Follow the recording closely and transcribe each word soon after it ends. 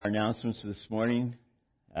Our announcements this morning.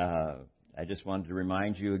 I just wanted to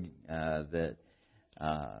remind you that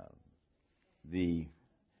the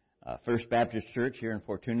First Baptist Church here in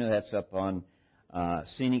Fortuna, that's up on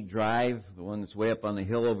Scenic Drive, the one that's way up on the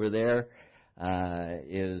hill over there,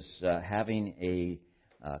 is having a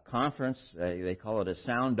conference. They call it a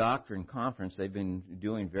Sound Doctrine Conference. They've been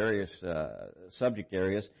doing various subject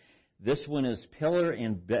areas. This one is Pillar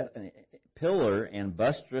and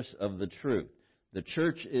Buttress of the Truth. The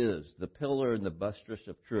church is the pillar and the buttress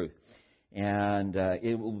of truth. And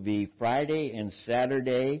it will be Friday and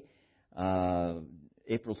Saturday,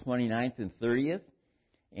 April 29th and 30th.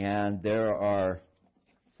 And there are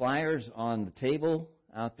flyers on the table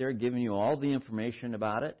out there giving you all the information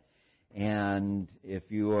about it. And if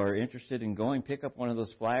you are interested in going, pick up one of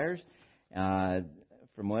those flyers.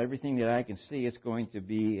 From everything that I can see, it's going to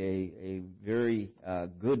be a very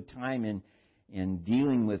good time in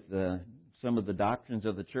dealing with some of the doctrines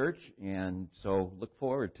of the church, and so look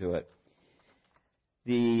forward to it.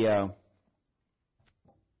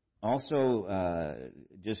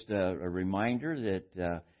 Just a reminder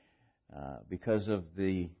that because of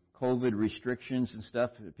the COVID restrictions and stuff,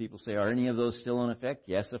 people say, are any of those still in effect?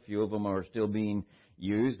 Yes, a few of them are still being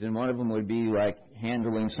used, and one of them would be like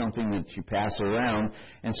handling something that you pass around.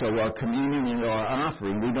 And so our communion and our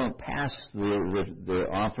offering, we don't pass the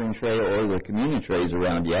offering tray or the communion trays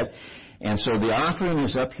around yet. And so the offering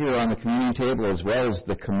is up here on the communion table as well as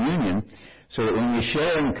the communion, so that when we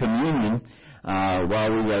share in communion,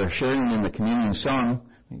 while we are sharing in the communion song,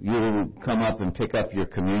 you'll come up and pick up your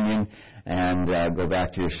communion and go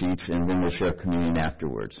back to your seats, and then we'll share communion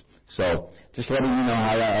afterwards. So just letting you know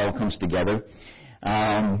how that all comes together.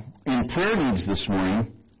 In prayer needs this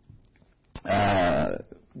morning, there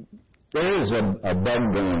is a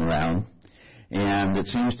bug going around, and it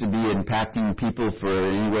seems to be impacting people for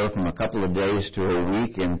anywhere from a couple of days to a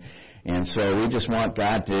week, and so we just want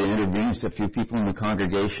God to intervene. A few people in the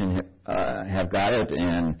congregation have got it,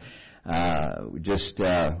 and we just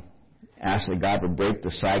ask that God would break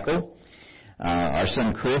the cycle. Our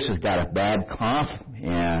son Chris has got a bad cough,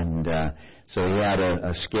 and so he had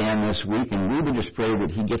a scan this week, and we would just pray that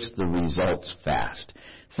he gets the results fast.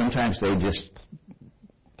 Sometimes they just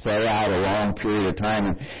play out a long period of time,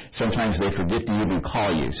 and sometimes they forget to even call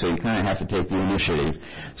you, so you kind of have to take the initiative.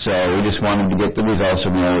 So we just wanted to get the results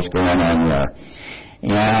and know what's going on there.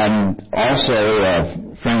 And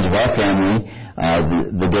also, friends of our family,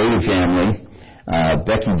 the Davey family,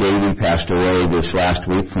 Becky Davey passed away this last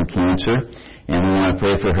week from cancer, and we want to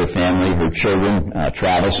pray for her family, her children,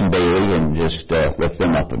 Travis and Bailey, and just lift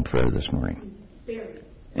them up in prayer this morning. Barry.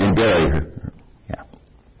 And Barry, yeah,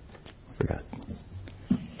 forgot.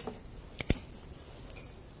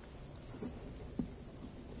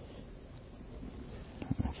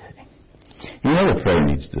 Any other prayer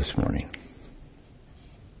needs this morning?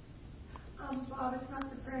 Bob, it's not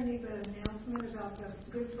the prayer need, but an announcement about the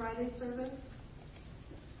Good Friday service,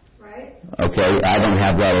 right? Okay, I don't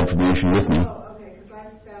have that information with me. Oh, okay, because I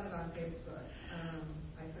found it on Facebook.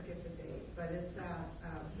 I forget the date, but it's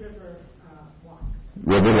River Walk.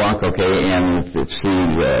 River Walk, okay, and it's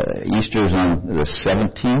the Easter's on the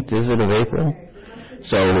 17th, is it, of April? Okay,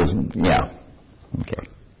 so, yeah, okay.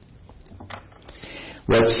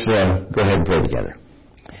 Let's go ahead and pray together.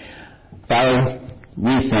 Father,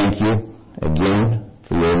 we thank you again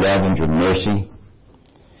for your love and your mercy,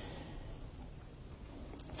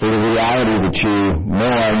 for the reality that you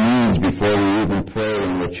know our needs before we even pray,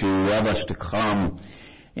 and that you love us to come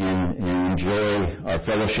and enjoy our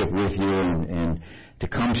fellowship with you, and to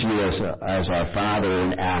come to you as our Father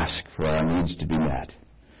and ask for our needs to be met.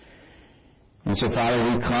 And so, Father,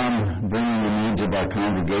 we come bringing the needs of our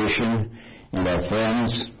congregation and our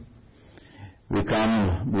friends. We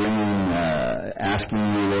come asking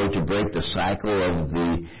you, Lord, to break the cycle of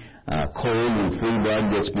the cold and flu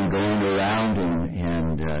bug that's been going around,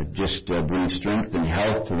 and just bring strength and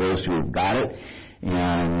health to those who have got it,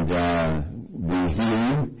 and bring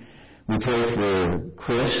healing. We pray for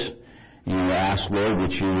Chris, and ask, Lord,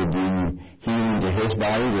 that you would bring healing to his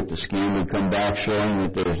body, that the scan would come back showing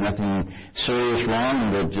that there's nothing serious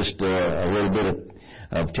wrong, but just a little bit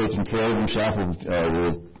of taking care of himself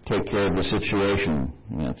will take care of the situation.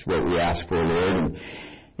 And that's what we ask for, Lord. And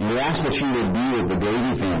we ask that you would be with the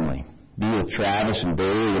Davey family, be with Travis and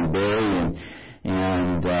Barry and Barry,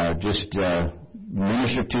 and just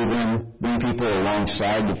minister to them, bring people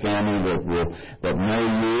alongside the family that know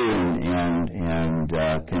you and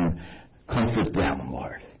can comfort them,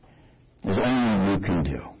 Lord, as only you can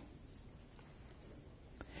do.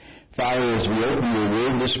 Father, as we open your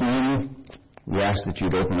word this morning, we ask that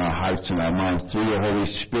you'd open our hearts and our minds through your Holy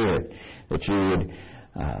Spirit, that you would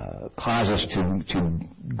cause us to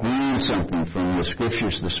glean something from the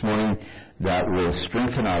Scriptures this morning that will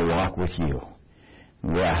strengthen our walk with you.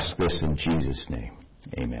 We ask this in Jesus' name.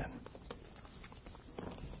 Amen.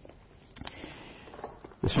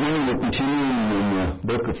 This morning we're continuing in the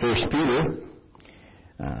book of 1 Peter.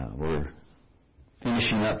 We're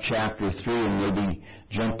finishing up chapter 3 and maybe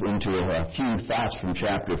jump into a few thoughts from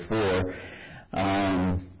chapter 4.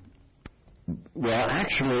 Well,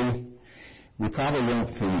 actually, we probably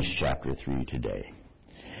won't finish chapter 3 today.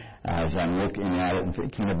 As I'm looking at it and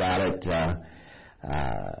thinking about it,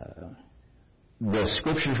 the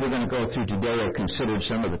scriptures we're going to go through today are considered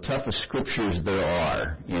some of the toughest scriptures there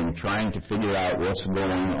are in trying to figure out what's going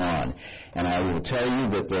on. And I will tell you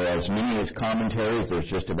that there are as many as commentaries, there's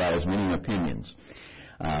just about as many opinions.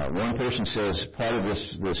 One person says part of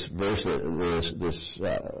this verse, this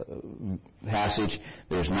passage,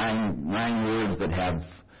 there's nine words that have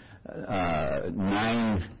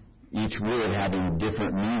each word having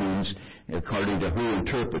different meanings according to who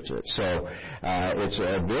interprets it. So it's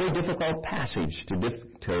a very difficult passage to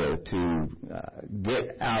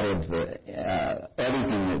get out of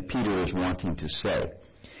everything that Peter is wanting to say.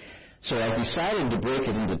 So I decided to break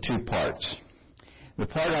it into two parts. The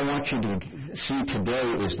part I want you to see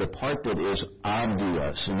today is the part that is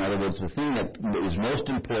obvious. In other words, the thing that is most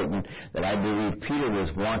important that I believe Peter was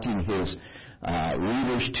wanting his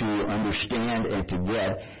readers to understand and to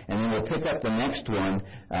get, and then we'll pick up the next one,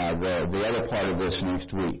 the other part of this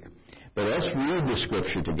next week. But let's read the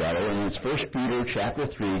scripture together, and it's 1 Peter chapter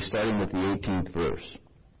 3, starting with the 18th verse.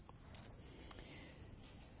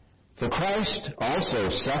 For Christ also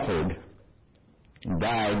suffered and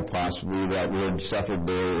died, possibly that word suffered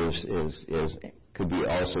there could be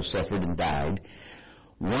also suffered and died,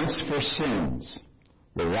 once for sins,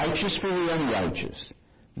 the righteous for the unrighteous,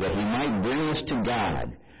 that he might bring us to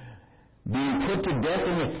God, being put to death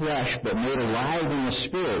in the flesh, but made alive in the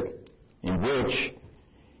Spirit, in which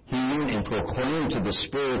he went and proclaimed to the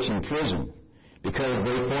spirits in prison, because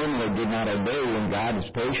they formerly did not obey when God's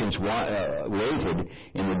patience waited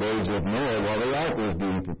in the days of Noah while the ark was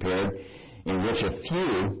being prepared, in which a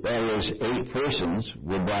few, that is 8 persons,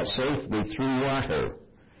 were brought safely through water.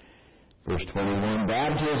 Verse 21,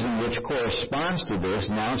 baptism, which corresponds to this,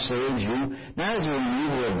 now saves you, not as a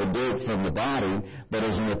removal of the dirt from the body, but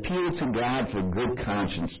as an appeal to God for good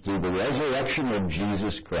conscience through the resurrection of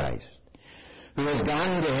Jesus Christ, who has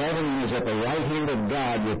gone into heaven and is at the right hand of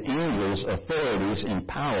God with angels, authorities, and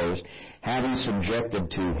powers, having subjected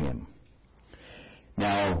to him.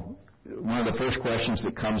 Now, one of the first questions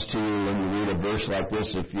that comes to you when you read a verse like this,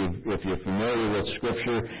 if you're familiar with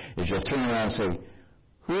Scripture, is you'll turn around and say,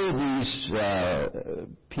 who are these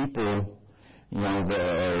people, that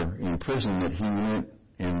are in prison that he went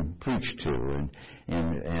and preached to?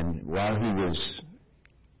 And while he was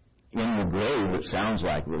in the grave, it sounds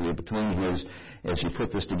like, really, between his, as you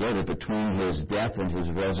put this together, between his death and his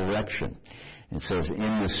resurrection. It says in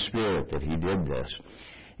the Spirit that he did this.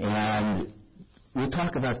 And we'll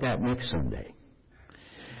talk about that next Sunday.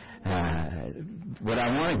 What I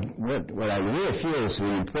really feel is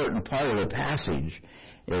the important part of the passage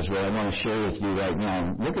is what I want to share with you right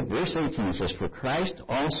now. Look at verse 18. It says, for Christ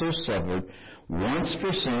also suffered once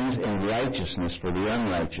for sins and righteousness for the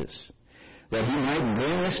unrighteous, that he might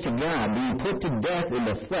bring us to God, being put to death in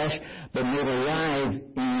the flesh, but made alive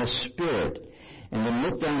in the Spirit. And then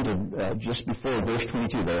look down to just before verse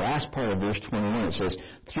 22, the last part of verse 21. It says,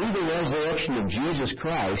 through the resurrection of Jesus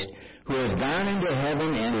Christ, who has gone into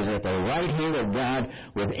heaven and is at the right hand of God,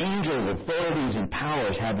 with angels, authorities, and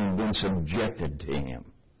powers having been subjected to him.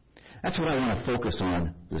 That's what I want to focus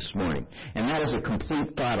on this morning. And that is a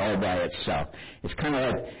complete thought all by itself. It's kind of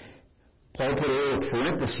like Paul put a little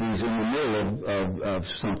parentheses in the middle of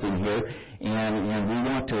something here, and we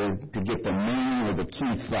want to get the meaning of the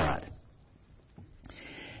key thought.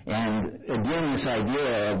 And again, this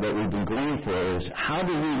idea that we've been going for is, how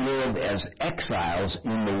do we live as exiles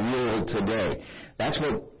in the world today? That's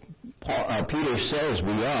what Peter says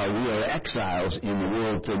we are. We are exiles in the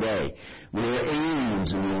world today. We are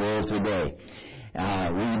aliens in the world today.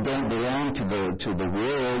 We don't belong to the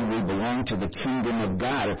world. We belong to the kingdom of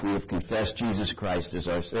God if we have confessed Jesus Christ as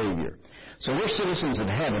our Savior. So we're citizens of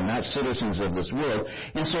heaven, not citizens of this world.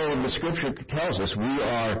 And so the Scripture tells us we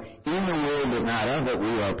are in the world but not of it.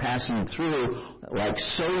 We are passing through like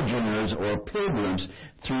sojourners or pilgrims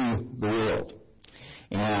through the world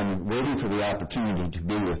and waiting for the opportunity to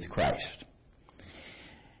be with Christ.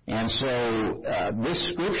 And so this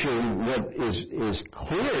Scripture, what is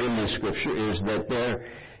clear in this Scripture is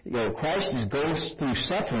that Christ goes through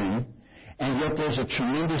suffering, and yet there's a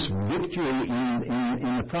tremendous victory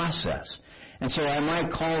in the process. And so I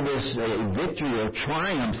might call this a victory or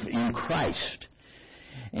triumph in Christ.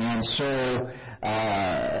 And so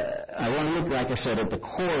I want to look, like I said, at the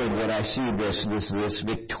core of what I see this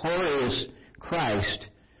victorious Christ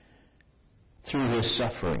through his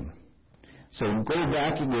suffering. So go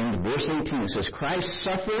back again to verse 18. It says, Christ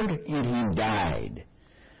suffered and he died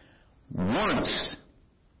once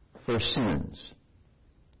for sins.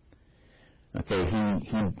 Okay,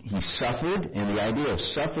 he suffered, and the idea of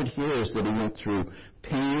suffered here is that he went through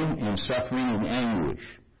pain and suffering and anguish.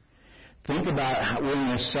 Think about how, when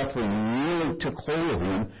this suffering really took hold of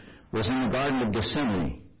him was in the Garden of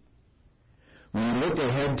Gethsemane. When he looked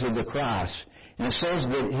ahead to the cross, and it says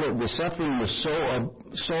that the suffering was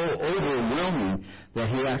so overwhelming that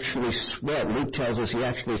he actually sweat. Luke tells us he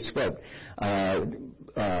actually sweat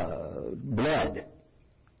blood.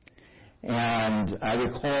 And I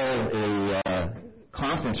recall a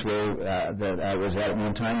conference that I was at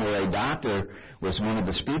one time where a doctor was one of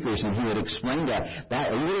the speakers, and he had explained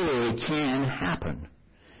that literally can happen.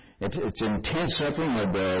 It's intense suffering.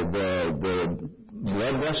 The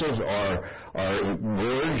blood vessels are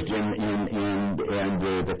merged, and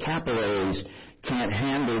the capillaries can't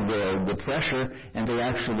handle the pressure, and they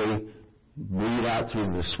actually bleed out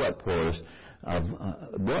through the sweat pores of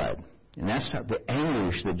blood. And that's the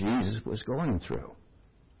anguish that Jesus was going through.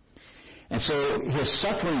 And so his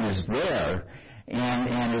suffering is there,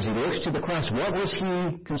 and as he looks to the cross, what was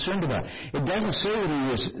he concerned about? It doesn't say that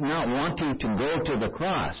he was not wanting to go to the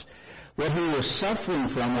cross. What he was suffering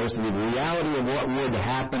from was the reality of what would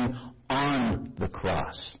happen on the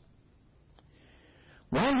cross.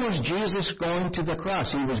 Why was Jesus going to the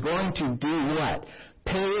cross? He was going to do what?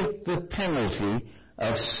 Pay the penalty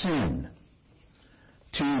of sin.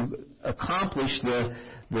 To accomplish the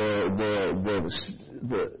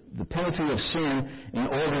penalty of sin in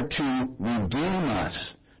order to redeem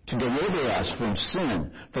us, to deliver us from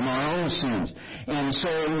sin, from our own sins. And so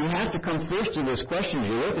we have to come first to this question as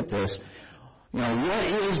you look at this. What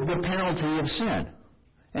is the penalty of sin?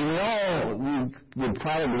 And we would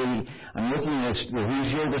probably, I'm looking at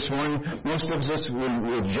who's here this morning, most of us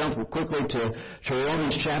would jump quickly to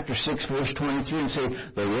Romans chapter 6, verse 23 and say,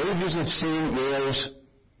 the wages of sin is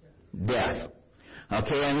death.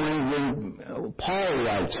 Okay, and when Paul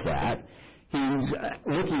writes that, he's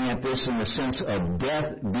looking at this in the sense of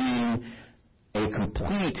death being a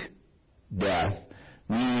complete death,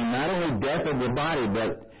 meaning not only death of the body,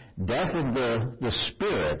 but death of the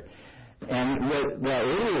spirit. And what that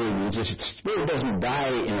literally means is the spirit doesn't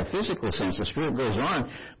die in a physical sense. The spirit goes on,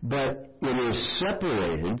 but it is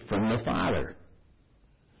separated from the Father.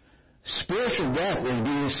 Spiritual death is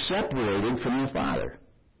being separated from the Father.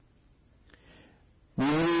 When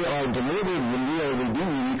we are delivered, when we are redeemed,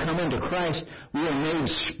 when we come into Christ, we are made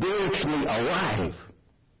spiritually alive.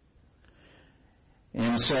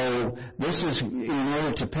 And so this is in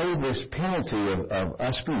order to pay this penalty of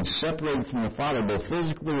us being separated from the Father, both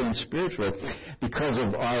physically and spiritually, because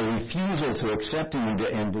of our refusal to accept Him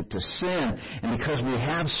and to sin, and because we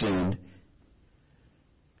have sinned,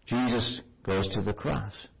 Jesus goes to the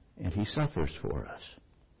cross, and He suffers for us.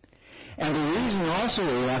 And the reason also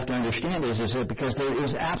we have to understand is that because there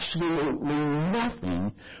is absolutely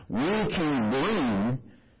nothing we can bring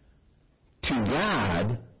to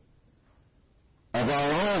God of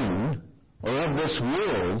our own or of this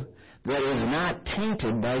world that is not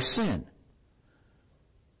tainted by sin.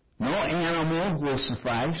 No animal will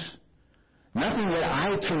suffice. Nothing that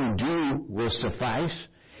I can do will suffice.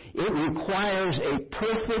 It requires a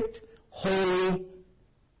perfect, holy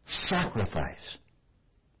sacrifice.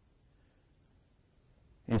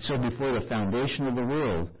 And so before the foundation of the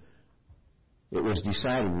world, it was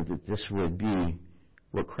decided that this would be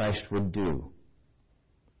what Christ would do.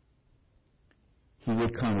 He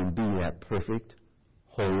would come and be that perfect,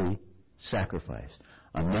 holy sacrifice.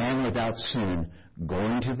 A man without sin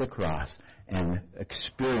going to the cross and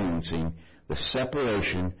experiencing the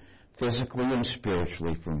separation physically and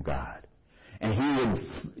spiritually from God. And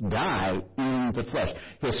He would die in the flesh.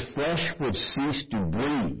 His flesh would cease to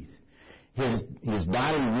breathe. His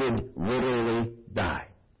body would literally die.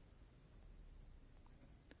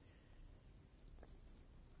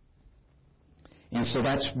 And so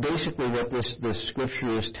that's basically what this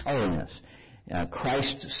scripture is telling us.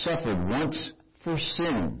 Christ suffered once for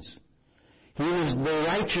sins. He was the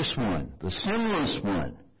righteous one, the sinless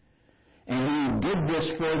one. And He did this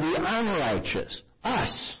for the unrighteous,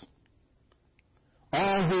 us.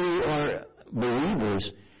 All who are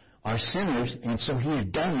believers are sinners, and so He's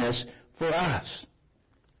done this for us.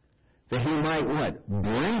 That He might what?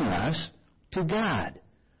 Bring us to God.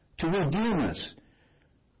 To redeem us.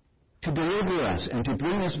 to deliver us and to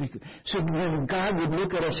bring us. So when God would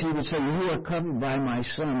look at us, He would say, you are covered by my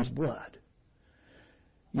Son's blood.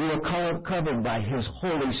 You are covered by His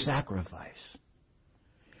holy sacrifice.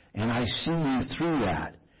 And I see you through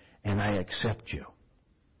that, and I accept you.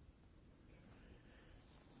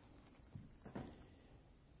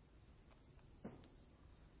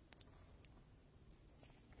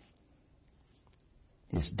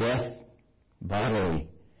 His death bodily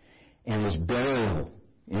and His burial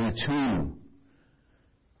in a tomb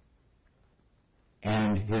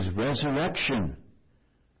and His resurrection,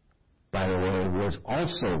 by the way, was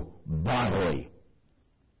also bodily.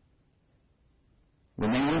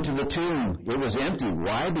 When they went to the tomb, it was empty.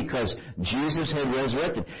 Why? Because Jesus had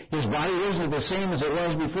resurrected. His body wasn't the same as it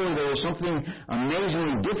was before. There was something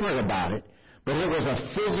amazingly different about it. But it was a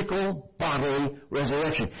physical, bodily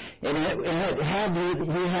resurrection. And he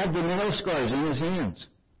had the nail scars in his hands.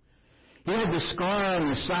 He had the scar on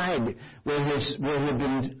the side where he had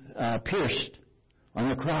been pierced on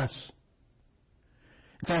the cross.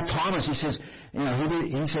 In fact, Thomas, he says,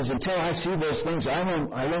 he says, until I see those things, I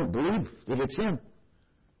don't believe that it's him.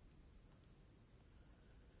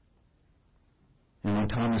 And when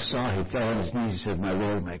Thomas saw, he fell on his knees. He said, my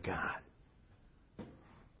Lord, my God.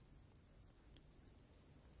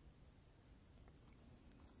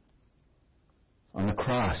 On the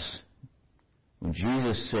cross, when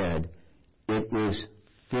Jesus said, it is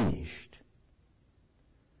finished,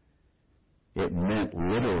 it meant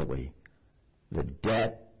literally the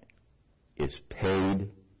debt is paid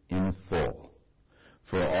in full.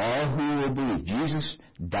 For all who will believe. Jesus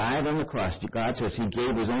died on the cross. God says He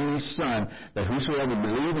gave His only Son, that whosoever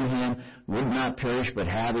believed in Him would not perish but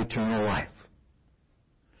have eternal life.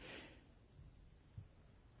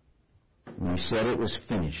 When He said it was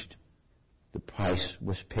finished, the price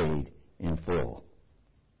was paid in full.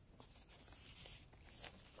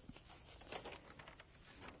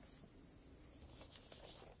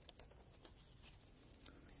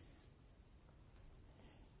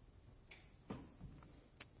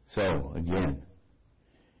 So, again,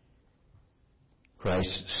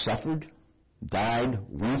 Christ suffered, died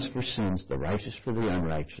once for sins, the righteous for the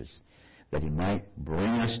unrighteous, that He might bring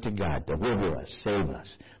us to God, deliver us, save us,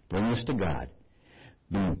 bring us to God.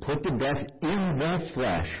 Being put to death in the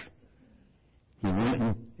flesh, He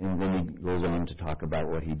went and then He goes on to talk about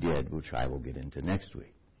what He did, which I will get into next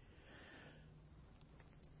week.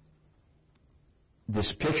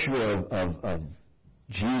 This picture of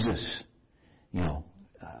Jesus,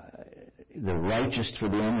 the righteous for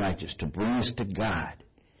the unrighteous, to bring us to God,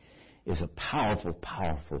 is a powerful,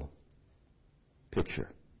 powerful picture.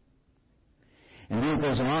 And then it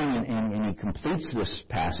goes on and he completes this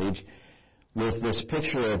passage with this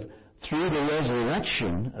picture of, through the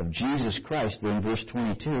resurrection of Jesus Christ, in verse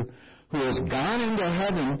 22, who has gone into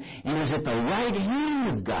heaven and is at the right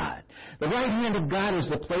hand of God. The right hand of God is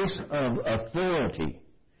the place of authority.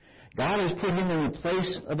 God has put Him in the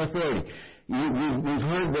place of authority. We've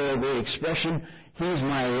heard the expression, He's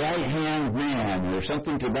my right-hand man, or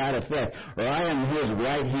something to that effect, or I am His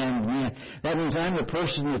right-hand man. That means I'm the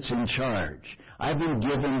person that's in charge. I've been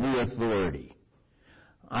given the authority.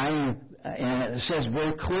 And it says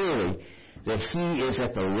very clearly that He is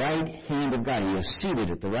at the right hand of God. He is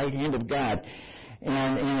seated at the right hand of God.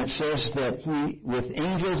 And it says that He, with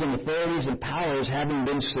angels and authorities and powers, having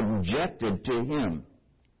been subjected to Him.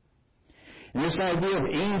 And this idea of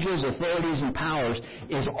angels, authorities, and powers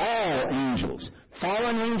is all angels.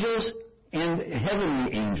 Fallen angels and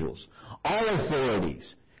heavenly angels. All authorities.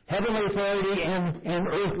 Heavenly authority and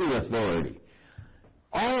earthly authority.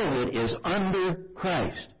 All of it is under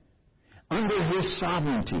Christ. Under His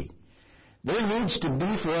sovereignty. There needs to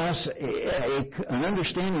be for us an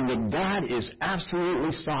understanding that God is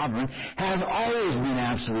absolutely sovereign, has always been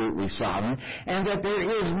absolutely sovereign, and that there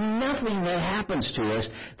is nothing that happens to us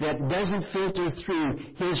that doesn't filter through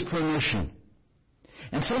His permission.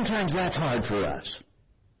 And sometimes that's hard for us,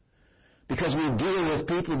 because we deal with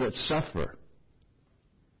people that suffer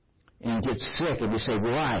and get sick, and we say,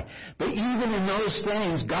 why? But even in those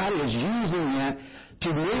things, God is using that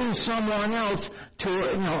to bring someone else to,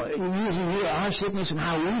 using our sickness and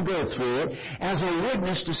how we go through it as a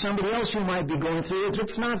witness to somebody else who might be going through it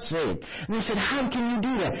that's not saved. And they said, how can you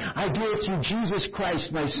do that? I do it through Jesus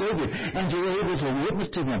Christ, my Savior. And you're able to witness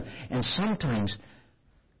to them. And sometimes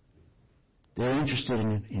they're interested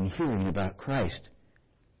in hearing about Christ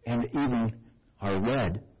and even are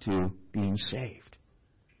led to being saved.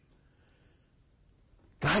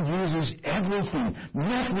 God uses everything.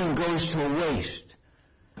 Nothing goes to waste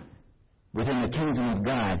within the kingdom of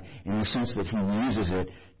God, in the sense that He uses it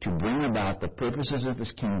to bring about the purposes of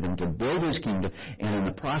His kingdom, to build His kingdom, and in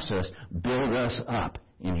the process, build us up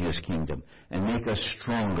in His kingdom and make us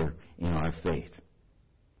stronger in our faith.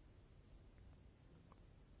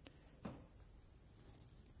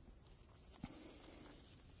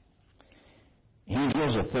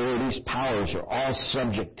 Angels, authorities, powers are all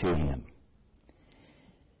subject to Him.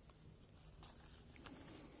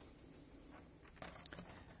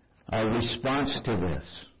 Our response to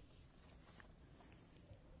this.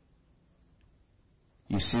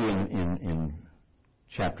 You see in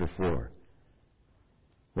chapter 4,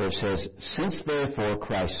 where it says, "Since therefore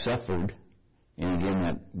Christ suffered," and again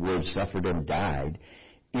that word suffered and died,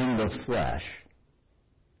 "in the flesh,"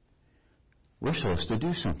 we're supposed to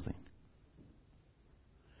do something.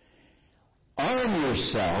 Arm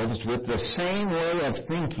yourselves with the same way of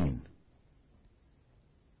thinking.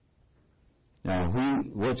 Now,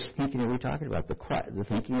 what's thinking are we talking about? The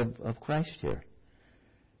thinking of Christ here.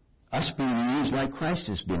 Us being used like Christ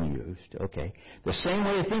has been used. Okay. The same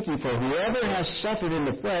way of thinking, for whoever has suffered in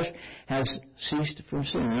the flesh has ceased from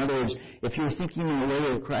sin. In other words, if you're thinking in the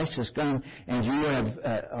way that Christ has come and you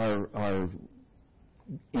are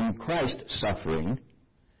in Christ suffering,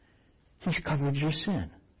 He's covered your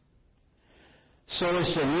sin. So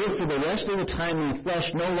as to live for the rest of the time in the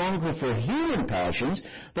flesh, no longer for human passions,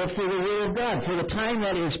 but for the will of God. For the time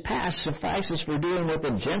that is past suffices for doing what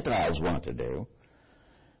the Gentiles want to do.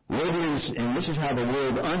 Living, and this is how the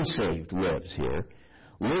word unsaved lives here,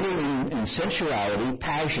 living in sensuality,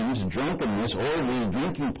 passions, drunkenness, orgies,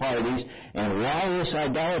 drinking parties, and lawless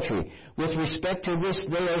idolatry. With respect to this,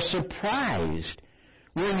 they are surprised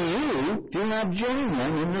when you do not join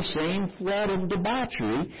them in the same flood of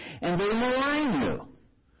debauchery, and they malign you.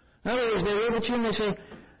 In other words, they look at you and they say,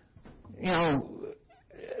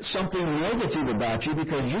 something negative about you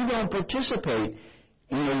because you don't participate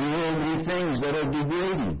in the worldly things that are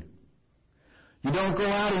degrading. You don't go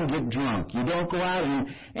out and get drunk. You don't go out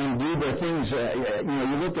and do the things,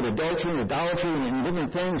 you look at adultery and idolatry and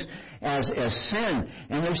different things as sin.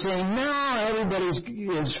 And they're saying, no, everybody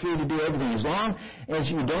is free to do everything. As long as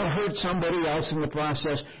you don't hurt somebody else in the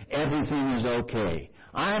process, everything is okay.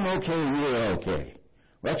 I'm okay, you're okay.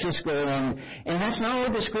 Let's just go on. And that's not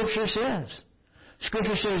what the Scripture says.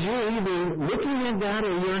 Scripture says you're either looking at God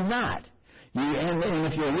or you're not. And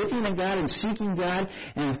if you're looking at God and seeking God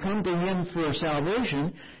and have come to Him for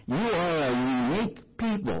salvation, you are a unique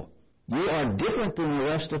people. You are different than the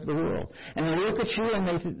rest of the world. And they look at you and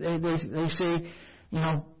they say,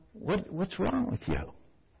 what's wrong with you?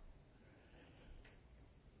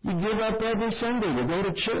 You give up every Sunday to go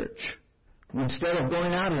to church instead of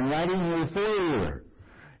going out and riding your four-wheeler.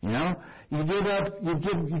 You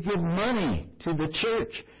give money to the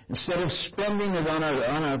church instead of spending it on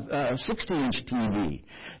a 60-inch TV.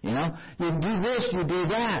 You do this, you do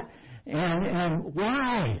that. And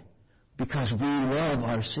why? Because we love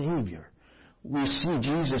our Savior. We see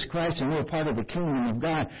Jesus Christ and we're part of the kingdom of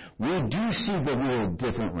God. We do see the world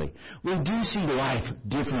differently. We do see life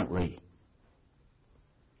differently.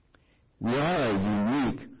 We are a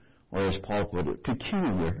unique, or as Paul put it,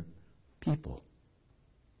 peculiar people.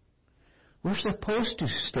 We're supposed to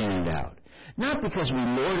stand out. Not because we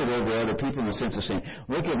lord it over other people in the sense of saying,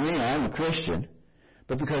 look at me, I'm a Christian,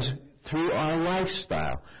 but because through our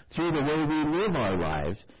lifestyle, through the way we live our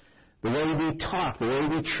lives, the way we talk, the way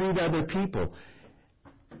we treat other people,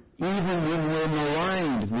 even when we're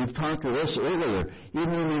maligned, we've talked to this earlier,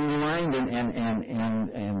 even when we're maligned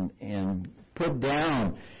and put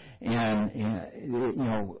down, and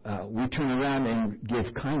we turn around and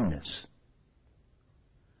give kindness.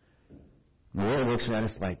 The world looks at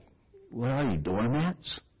us like, what are you,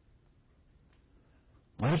 doormats?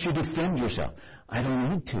 Why don't you defend yourself? I don't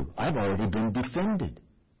need to. I've already been defended.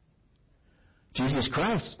 Jesus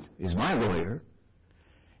Christ is my lawyer.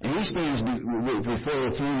 And He stands before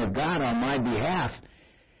the throne of God on my behalf.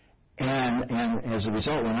 And as a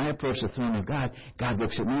result, when I approach the throne of God, God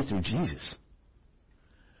looks at me through Jesus.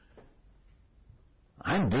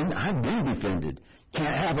 I've been defended.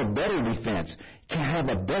 Can't have a better defense. Can't have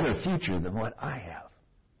a better future than what I have.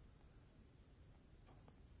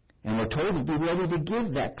 And we're told to be ready to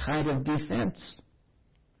give that kind of defense.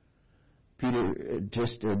 Peter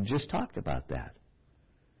just talked about that.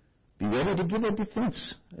 Be ready to give a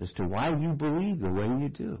defense as to why you believe the way you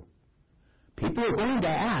do. People are going to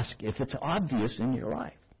ask if it's obvious in your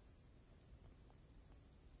life.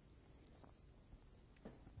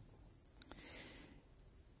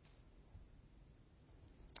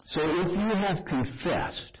 So if you have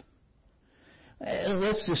confessed,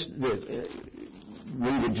 let's just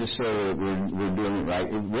read it just so we're doing it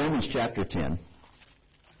right. Romans chapter 10.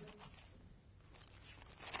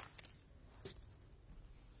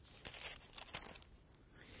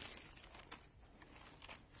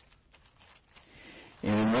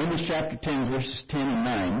 Romans chapter 10, verses 10 and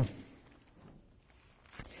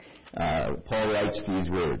 9, Paul writes these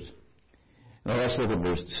words. Now let's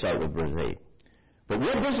start with verse 8. But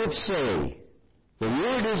what does it say? The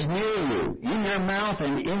word is near you, in your mouth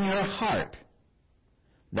and in your heart.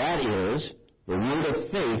 That is the word of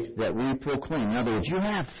faith that we proclaim. In other words, you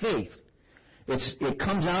have faith. It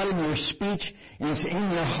comes out in your speech and it's in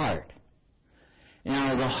your heart.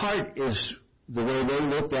 Now, the heart is the way they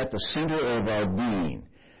looked at the center of our being.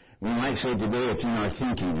 We might say today it's in our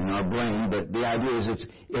thinking, in our brain, but the idea is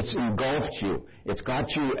it's engulfed you. It's got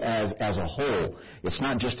you as a whole. It's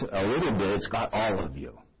not just a little bit, it's got all of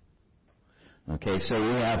you. Okay, so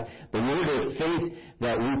we have the word of faith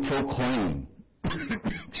that we proclaim.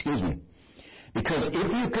 Excuse me. Because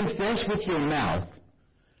if you confess with your mouth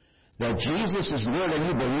that Jesus is Lord and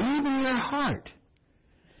you believe in your heart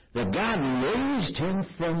that God raised him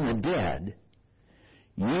from the dead,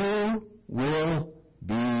 you will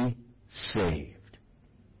be saved.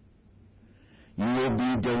 You will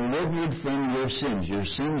be delivered from your sins. Your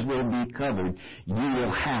sins will be covered. You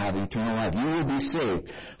will have eternal life. You will be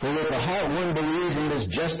saved. For with the heart one believes and is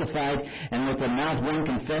justified, and with the mouth one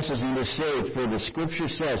confesses and is saved. For the Scripture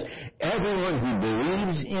says, everyone who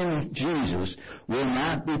believes in Jesus will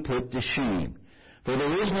not be put to shame. For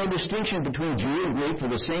there is no distinction between Jew and Greek, for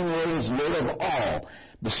the same Lord is Lord of all,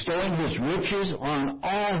 bestowing his riches on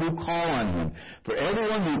all who call on him. For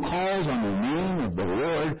everyone who calls on the name of the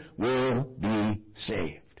Lord will be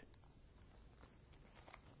saved.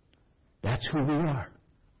 That's who we are.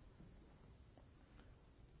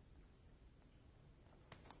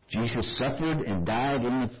 Jesus suffered and died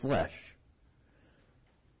in the flesh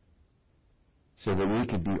so that we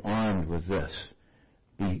could be armed with this,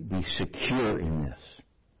 be secure in this,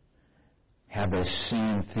 have a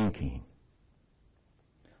sane thinking,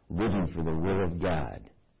 living for the will of God.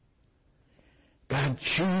 God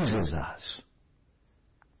chooses us.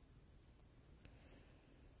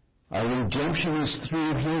 Our redemption is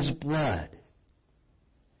through his blood.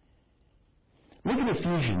 Look at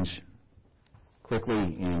Ephesians quickly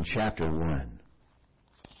in chapter 1.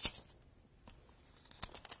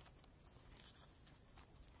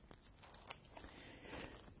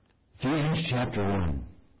 Ephesians chapter 1.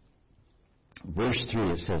 Verse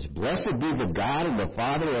 3, it says, Blessed be the God and the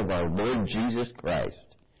Father of our Lord Jesus Christ,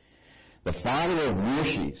 the Father of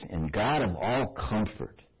mercies and God of all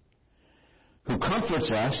comfort, who comforts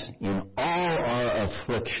us in all our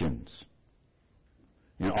afflictions,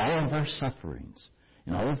 in all of our sufferings,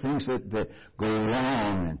 in all the things that go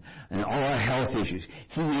wrong, and all our health issues.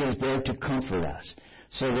 He is there to comfort us,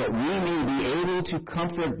 so that we may be able to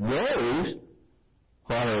comfort those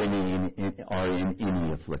who are in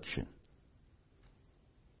any affliction,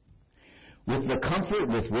 with the comfort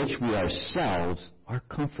with which we ourselves are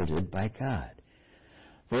comforted by God.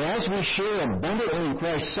 For as we share abundantly in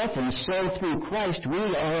Christ's suffering, so through Christ we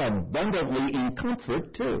are abundantly in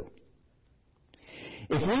comfort too.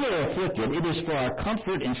 If we are afflicted, it is for our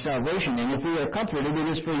comfort and salvation, and if we are comforted, it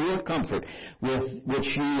is for your comfort, with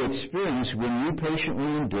which you experience when you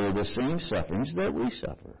patiently endure the same sufferings that we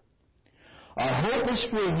suffer. Our hope is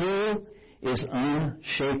for you is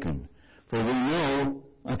unshaken, for we know.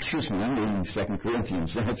 Excuse me, I'm reading 2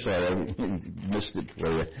 Corinthians. I'm sorry, I missed it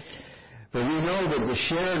for you. For we know that to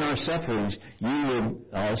share in our sufferings, you will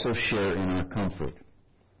also share in our comfort.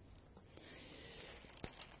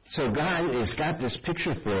 So God has got this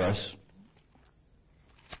picture for us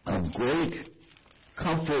of great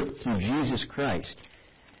comfort through Jesus Christ.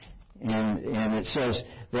 And it says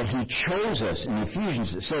that he chose us. In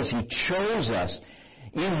Ephesians it says he chose us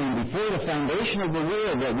in him before the foundation of the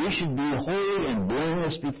world, that we should be holy and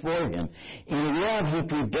blameless before him. In love he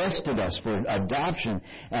predestined us for adoption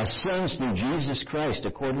as sons through Jesus Christ,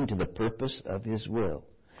 according to the purpose of his will,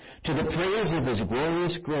 to the praise of his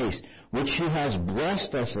glorious grace, which he has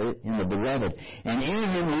blessed us in the beloved. And in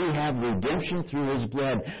him we have redemption through his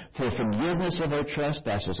blood, for forgiveness of our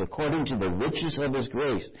trespasses, according to the riches of his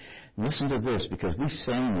grace. Listen to this, because we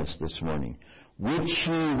sang this morning. Which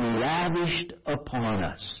he lavished upon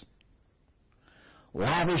us.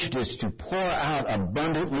 Lavished is to pour out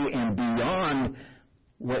abundantly and beyond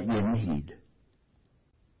what you need.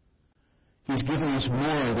 He's given us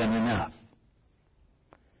more than enough.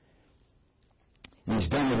 And he's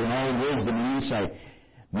done it in all wisdom and insight,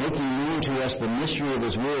 making known to us the mystery of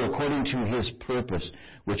his will according to his purpose,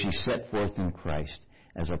 which he set forth in Christ,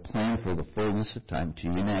 as a plan for the fullness of time, to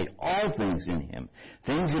unite all things in him,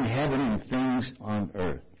 things in heaven and things on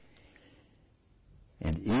earth.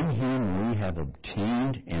 And in him we have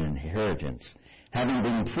obtained an inheritance, having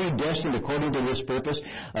been predestined according to this purpose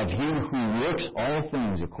of Him who works all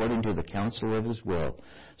things according to the counsel of His will,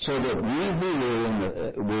 so that we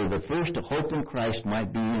who were the first to hope in Christ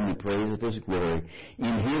might be in the praise of His glory.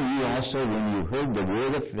 In Him you also, when you heard the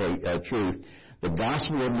word of faith, truth, the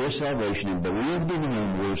gospel of your salvation, and believed in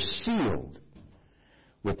Him, were sealed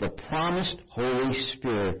with the promised Holy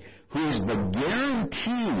Spirit, who is the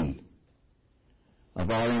guarantee of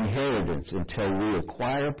our inheritance until we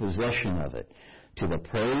acquire possession of it, to the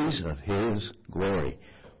praise of His glory.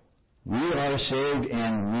 We are saved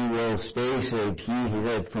and we will stay saved. He who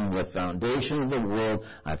said, from the foundation of the world,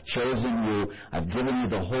 I've chosen you. I've given you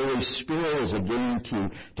the Holy Spirit as a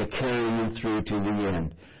guarantee to carry you through to the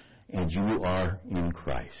end. And you are in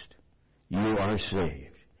Christ. You are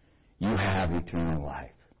saved. You have eternal life.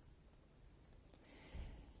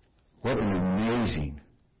 What an amazing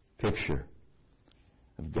picture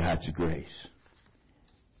of God's grace.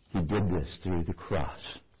 He did this through the cross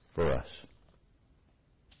for us.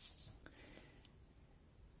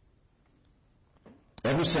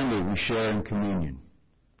 Every Sunday we share in communion.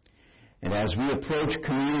 And as we approach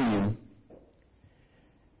communion,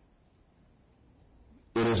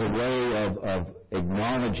 it is a way of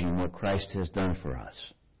acknowledging what Christ has done for us.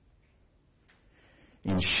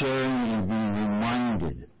 In sharing and being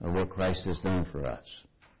reminded of what Christ has done for us.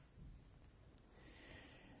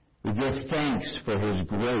 We give thanks for His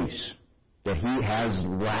grace that He has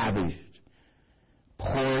lavished,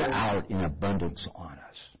 poured out in abundance on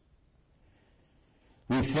us.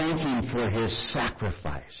 We thank Him for His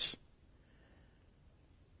sacrifice.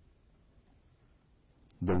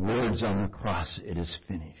 The words on the cross, it is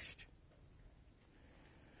finished.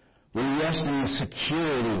 We rest in the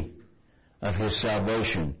security of His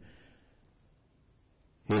salvation,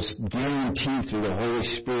 His guarantee through the Holy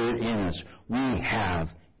Spirit in us. We have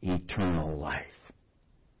eternal life.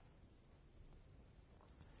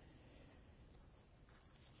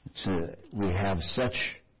 We have such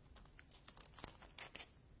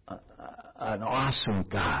an awesome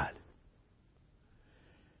God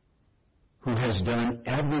who has done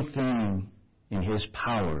everything in His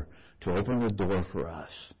power to open the door for us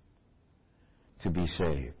to be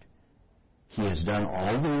saved. He has done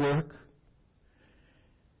all the work.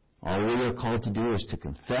 All we are called to do is to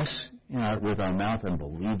confess with our mouth and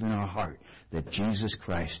believe in our heart that Jesus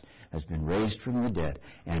Christ has been raised from the dead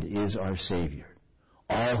and is our Savior.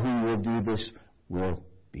 All who will do this will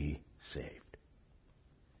be saved.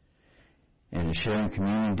 And in sharing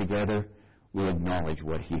communion together, we acknowledge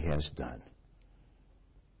what He has done.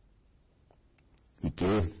 He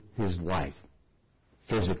gave His life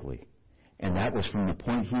physically, and that was from the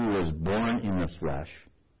point He was born in the flesh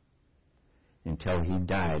until He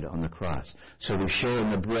died on the cross. So we share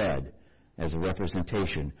in the bread as a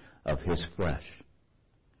representation of His flesh.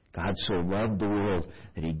 God so loved the world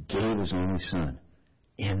that He gave His only Son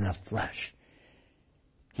in the flesh.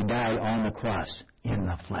 He died on the cross in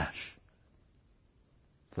the flesh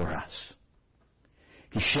for us.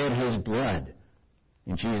 He shed His blood.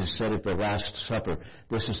 And Jesus said at the Last Supper,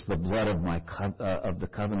 "This is the blood of the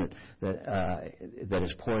covenant that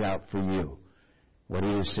is poured out for you." What He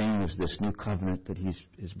is saying is this new covenant that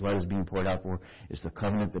His blood is being poured out for is the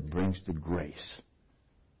covenant that brings the grace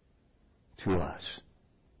to us.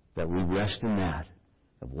 That we rest in that,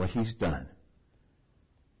 of what He's done,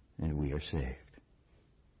 and we are saved.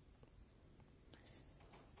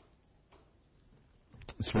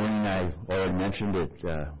 This morning I already mentioned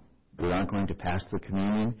that we aren't going to pass the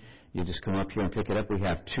communion. You just come up here and pick it up. We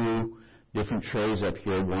have two different trays up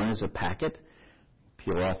here. One is a packet.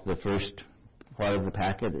 Peel off the first part of the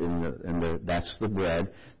packet, and that's the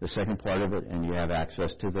bread. The second part of it, and you have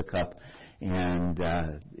access to the cup. And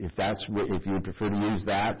if you would prefer to use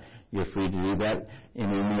that, you're free to do that.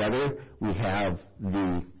 And in the other, we have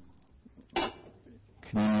the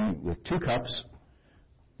communion with two cups.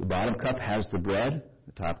 The bottom cup has the bread.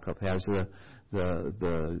 The top cup has the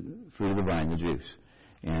fruit of the vine, the juice.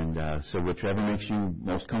 And so whichever makes you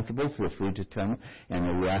most comfortable, feel free to come.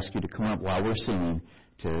 And we ask you to come up while we're singing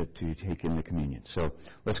to take in the communion. So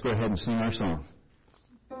let's go ahead and sing our song.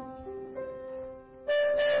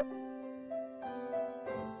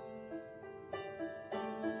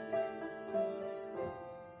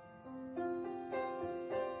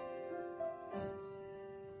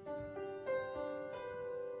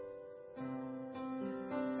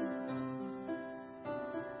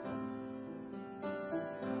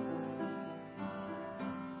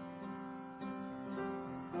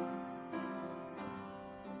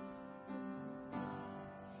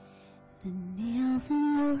 The nails in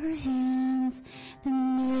your hands, the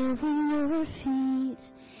nails in your feet,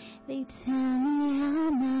 they tell me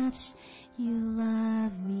how much you love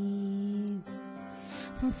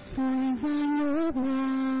The thorns on your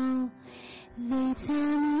brow, they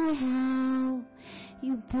tell me how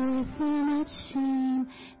you bore so much shame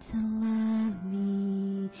to love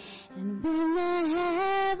me. And when the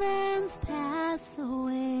heavens pass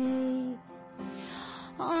away,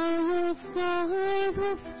 all your scars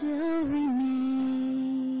will still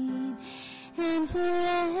remain. And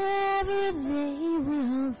forever they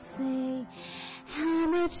will say how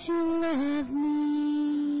much you love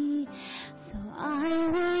me. So I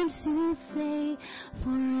want to say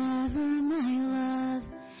forever my love,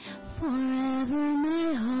 forever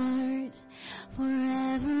my heart,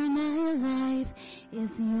 forever my life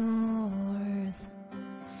is yours.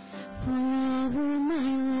 Forever my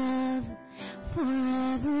love,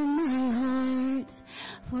 forever my heart,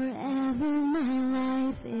 forever my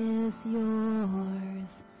life is yours.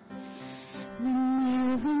 The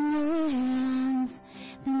nails in your hands,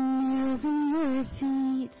 the nails in your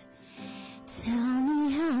feet, tell me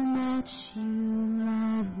how much you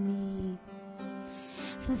love me.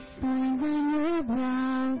 The thorns on your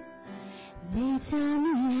brow, they tell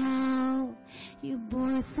me how you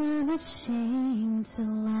bore so much shame to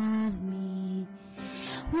love me.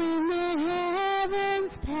 When the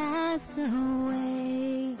heavens pass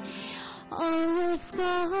away, all your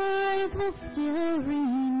scars will still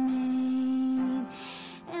remain.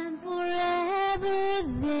 And forever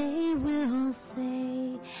they will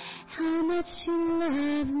say how much you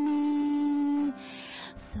love me.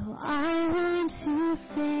 So I want to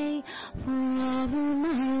say forever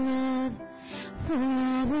my love,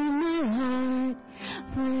 forever my heart,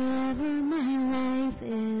 forever my life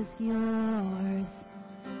is yours.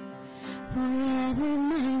 Forever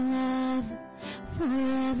my love,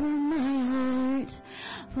 forever my heart,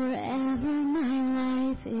 forever my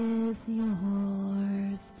life is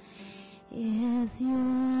yours, is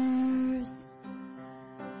yours.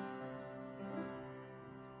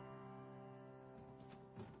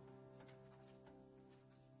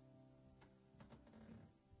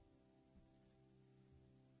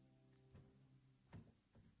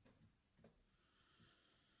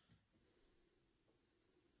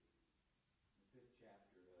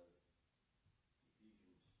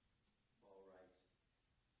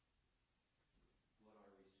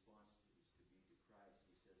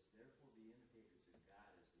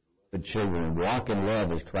 But children, walk in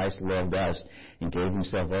love as Christ loved us and gave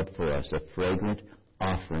himself up for us, a fragrant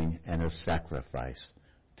offering and a sacrifice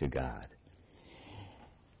to God.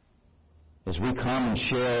 As we come and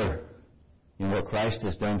share in what Christ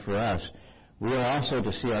has done for us, we are also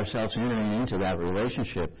to see ourselves entering into that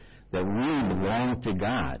relationship that we belong to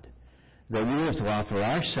God, that we are to offer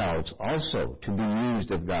ourselves also to be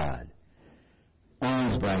used of God,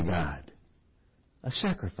 owned by God, a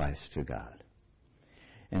sacrifice to God,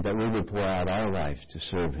 and that we would pour out our lives to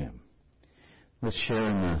serve him. Let's share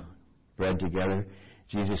in the bread together.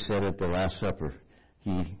 Jesus said at the Last Supper,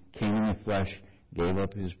 he came in the flesh, gave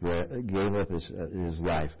up his bread, gave up his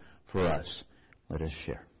life for us. Let us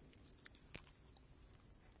share.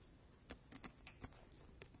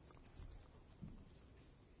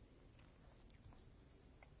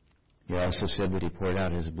 He also said that he poured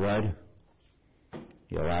out his blood.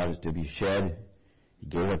 He allowed it to be shed. He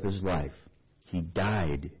gave up his life. He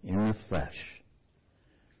died in the flesh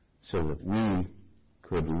so that we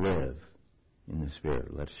could live in the Spirit.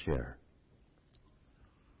 Let's share.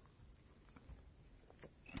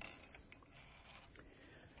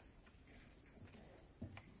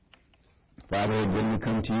 Father, when we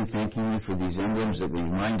come to you thanking you for these emblems that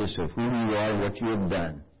remind us of who you are, what you have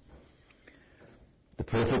done, the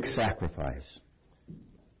perfect sacrifice,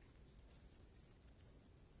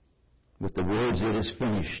 with the words, "It is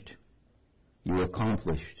finished," you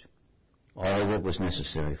accomplished all that was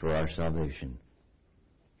necessary for our salvation.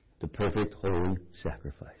 The perfect, holy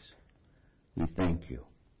sacrifice. We thank you.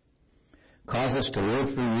 Cause us to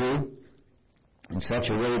live for you in such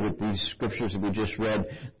a way that these scriptures that we just read,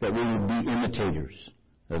 that we would be imitators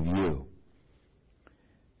of you.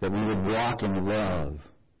 That we would walk in love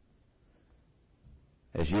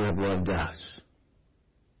as you have loved us.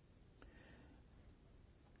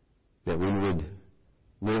 That we would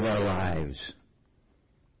live our lives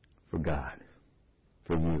for God,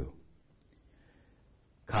 for you.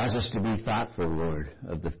 Cause us to be thoughtful, Lord,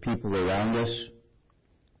 of the people around us,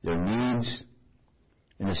 their needs,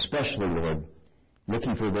 and especially, Lord,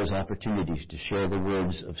 looking for those opportunities to share the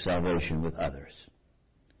words of salvation with others.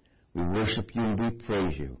 We worship you and we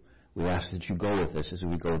praise you. We ask that you go with us as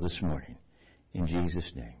we go this morning. In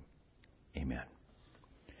Jesus' name, amen.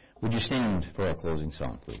 Would you stand for our closing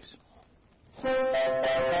song, please?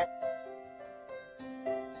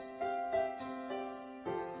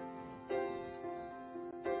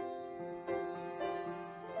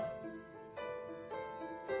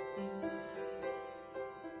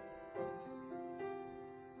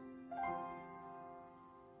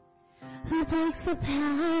 who breaks the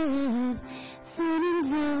power of sin and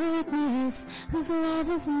darkness, whose love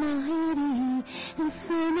is mighty and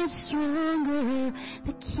so much stronger,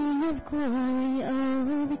 the King of glory,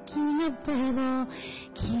 oh, the King above all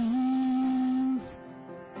kings,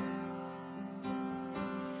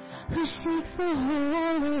 who shakes the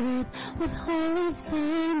whole earth with holy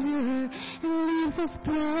thunder and leaves us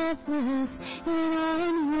breathless in awe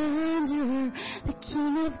and wonder, the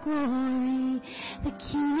King of glory, the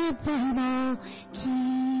King above all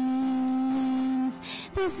kings.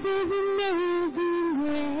 This is amazing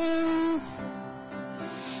grace.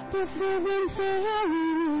 This is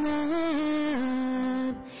unfailing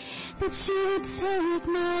love, that you would take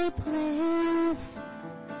my place,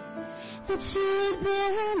 that you would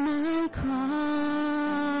bear my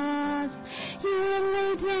cross, you would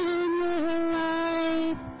lay down your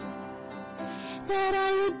life, that I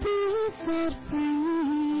would be set free.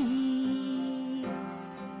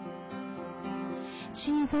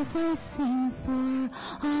 Jesus, I sing for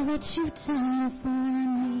all that you've done for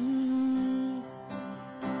me.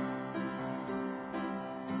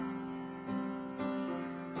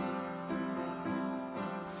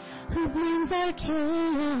 Who brings our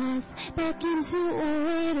chaos back into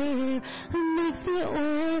order, who makes the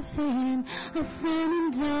orphan a son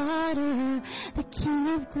and daughter, the King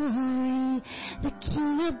of glory, the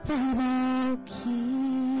King above all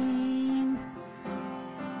kings,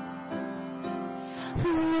 who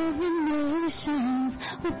rules the nations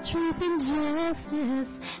with truth and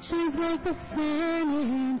justice, shines like the sun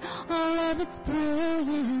in all of its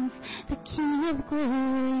brilliance, the King of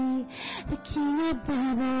glory, the King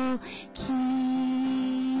above all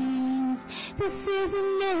kings. This is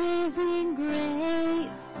amazing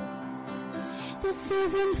grace. This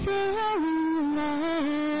is unfailing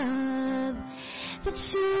love, that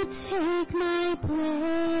you would take my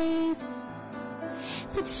place,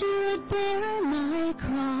 that you would bear my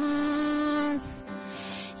cross,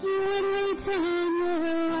 you would lay down your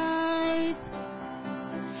life,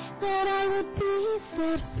 that I would be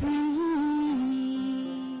set free.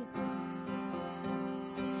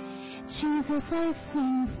 Jesus, I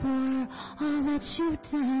sing for all that you've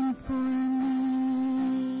done for me.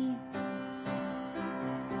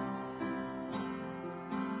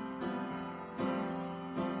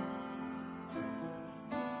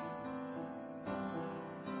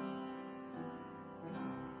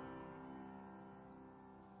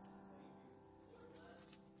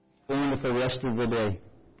 Wonderful rest of the day.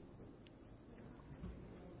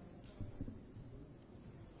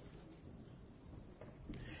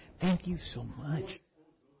 Thank you so much.